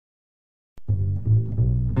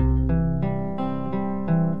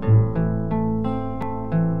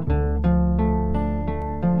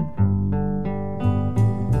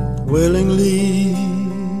Willingly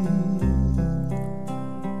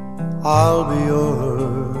I'll be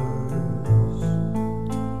yours.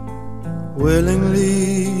 Willingly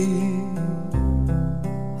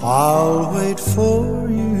I'll wait for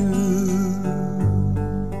you.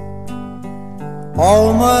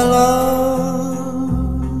 All my love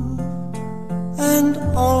and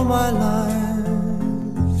all my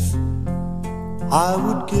life I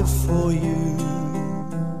would give for you.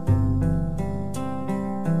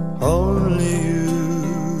 Only you.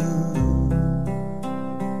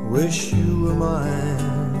 Wish you were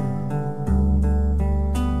mine.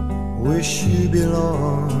 Wish you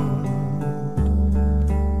belonged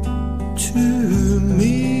to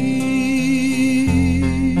me.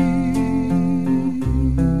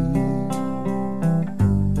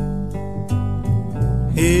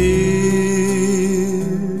 Here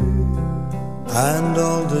and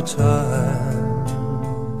all the time,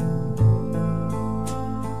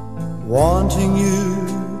 wanting you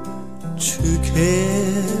to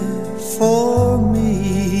care for me.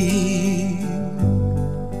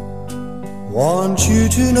 Want you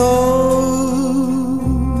to know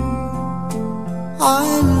I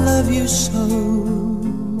love you so.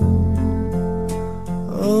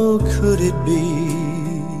 Oh, could it be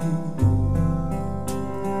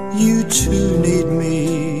you too need me?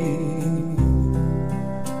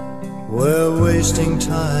 We're wasting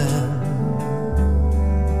time.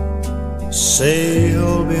 Say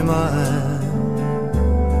you'll be mine,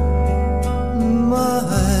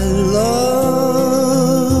 my love.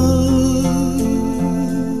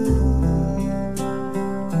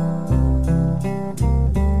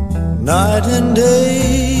 Night and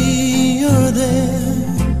day you're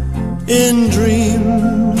there in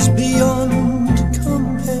dreams beyond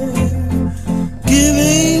compare,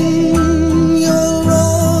 giving your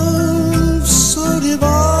love so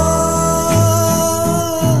divine.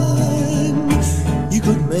 You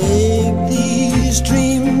could make these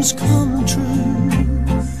dreams come true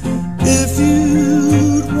if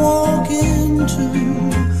you'd walk into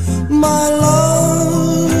my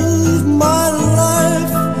love, my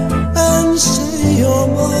life, and say you're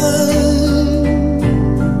mine.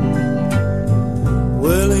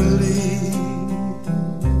 Willingly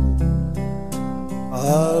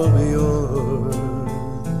I'll be yours.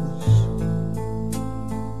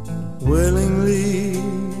 Willingly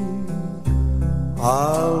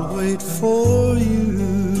I'll wait for you.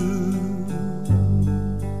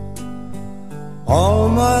 All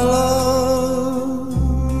my love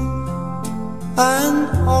and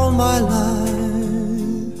all my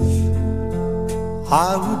life I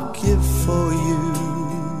would give for you.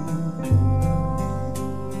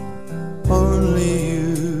 Only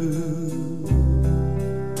you.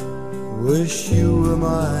 Wish you were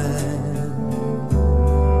mine.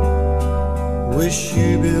 Wish you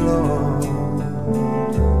belonged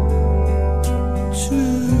to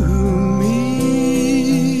me.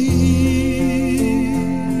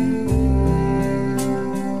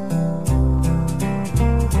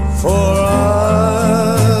 For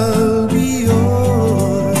I'll be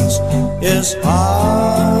yours, yes,